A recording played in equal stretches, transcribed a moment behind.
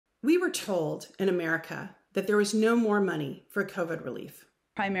We were told in America that there was no more money for COVID relief.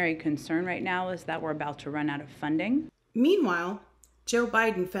 Primary concern right now is that we're about to run out of funding. Meanwhile, Joe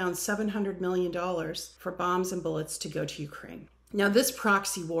Biden found $700 million for bombs and bullets to go to Ukraine. Now, this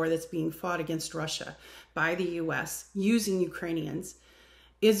proxy war that's being fought against Russia by the U.S. using Ukrainians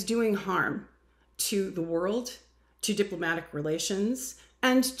is doing harm to the world, to diplomatic relations,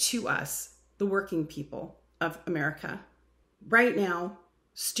 and to us, the working people of America. Right now,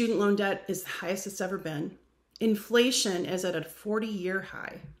 student loan debt is the highest it's ever been. Inflation is at a 40-year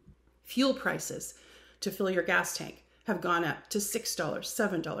high. Fuel prices to fill your gas tank have gone up to $6,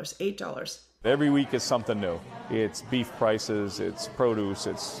 $7, $8. Every week is something new. It's beef prices, it's produce,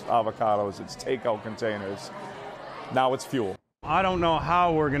 it's avocados, it's takeout containers. Now it's fuel. I don't know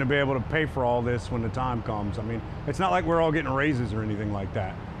how we're going to be able to pay for all this when the time comes. I mean, it's not like we're all getting raises or anything like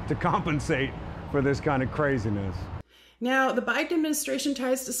that to compensate for this kind of craziness. Now, the Biden administration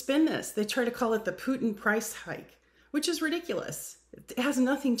tries to spin this. They try to call it the Putin price hike, which is ridiculous. It has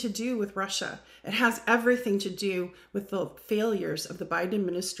nothing to do with Russia. It has everything to do with the failures of the Biden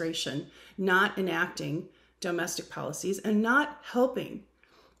administration not enacting domestic policies and not helping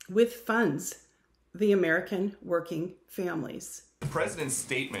with funds the American working families. The president's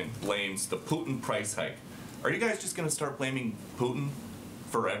statement blames the Putin price hike. Are you guys just going to start blaming Putin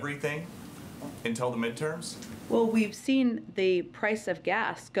for everything until the midterms? Well, we've seen the price of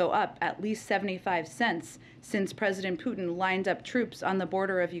gas go up at least 75 cents since President Putin lined up troops on the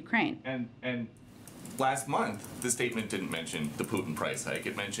border of Ukraine. And last month, the statement didn't mention the Putin price hike.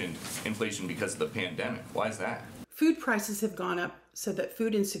 It mentioned inflation because of the pandemic. Why is that? Food prices have gone up so that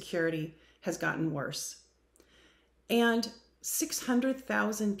food insecurity has gotten worse. And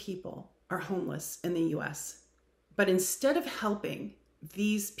 600,000 people are homeless in the US. But instead of helping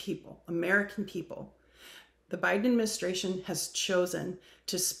these people, American people, the Biden administration has chosen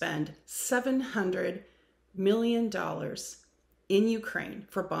to spend $700 million in Ukraine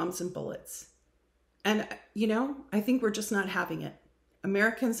for bombs and bullets. And, I think we're just not having it.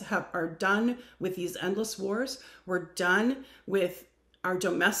 Americans are done with these endless wars. We're done with our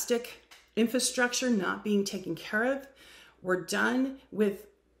domestic infrastructure not being taken care of. We're done with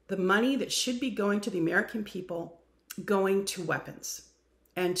the money that should be going to the American people going to weapons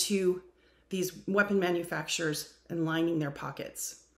and to these weapon manufacturers and lining their pockets.